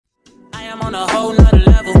am on a whole nother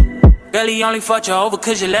level. Girl, he only fucked you over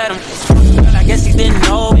cause you let him. Girl, I guess he didn't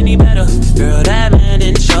know any better. Girl, that man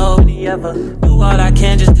didn't show any ever. Do all I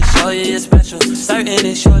can just to show you you're special. Certain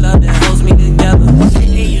it's your love that holds me together.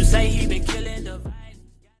 You say he been killing the vibe.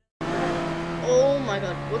 Oh my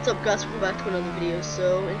god, what's up guys, welcome back to another video.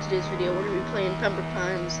 So, in today's video, we're going to be playing Pembroke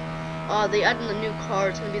Times. They added a new car.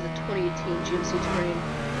 It's going to be the 2018 GMC Terrain,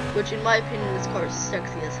 which in my opinion, this car is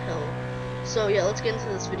sexy as hell. So yeah, let's get into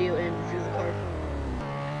this video and review the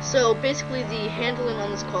car. So basically, the handling on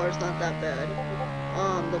this car is not that bad.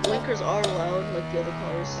 The blinkers are loud like the other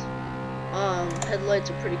cars. Headlights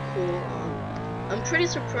are pretty cool. I'm pretty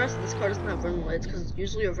surprised that this car doesn't have running lights, because it's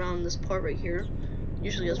usually around this part right here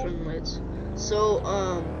usually has running lights. So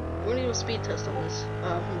we're gonna do a speed test on this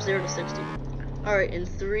from 0 to 60. Alright, in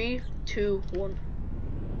 3, 2, 1.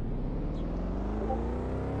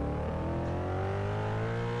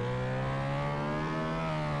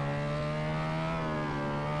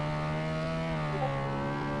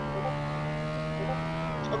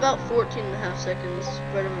 About 14.5 seconds,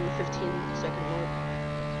 right around the 15-second mark.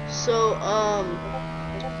 So,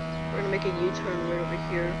 we're gonna make a U-turn right over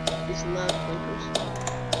here. These loud blinkers.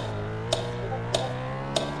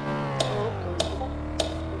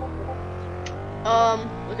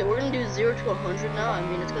 Okay, we're gonna do 0 to 100 now. I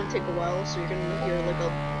mean, it's gonna take a while, so you're gonna hear like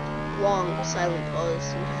a long silent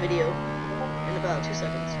pause in the video in about 2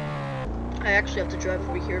 seconds. I actually have to drive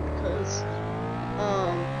over here because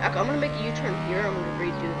I'm gonna make a U-turn here. I'm gonna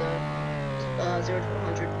redo the 0 to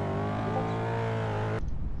 100.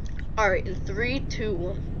 Alright, in 3, 2,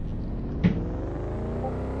 1.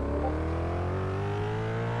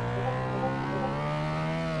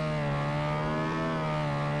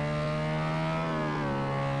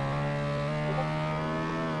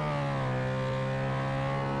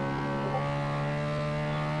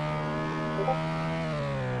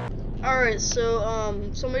 Alright, so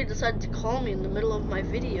somebody decided to call me in the middle of my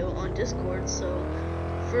video on Discord. So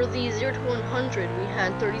for the 0 to 100 we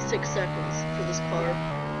had 36 seconds for this car.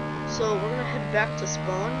 So we're gonna head back to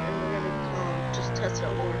spawn and we're gonna just test it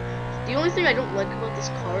out more. The only thing I don't like about this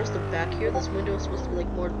car is the back here. This window is supposed to be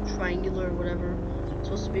like more triangular or whatever. It's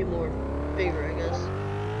supposed to be more bigger, I guess.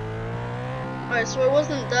 Alright, so I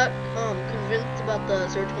wasn't that convinced about the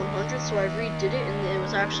 0 to 100, so I redid it, and it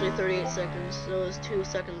was actually 38 seconds, so it was 2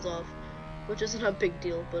 seconds off, which isn't a big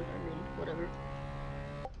deal, but I mean, whatever.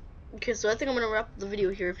 Okay, so I think I'm gonna wrap the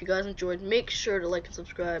video here. If you guys enjoyed, make sure to like and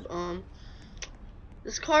subscribe.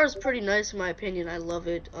 This car is pretty nice in my opinion. I love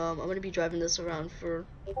it. I'm gonna be driving this around for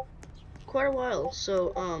quite a while,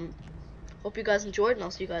 so hope you guys enjoyed, and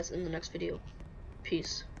I'll see you guys in the next video.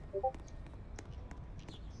 Peace.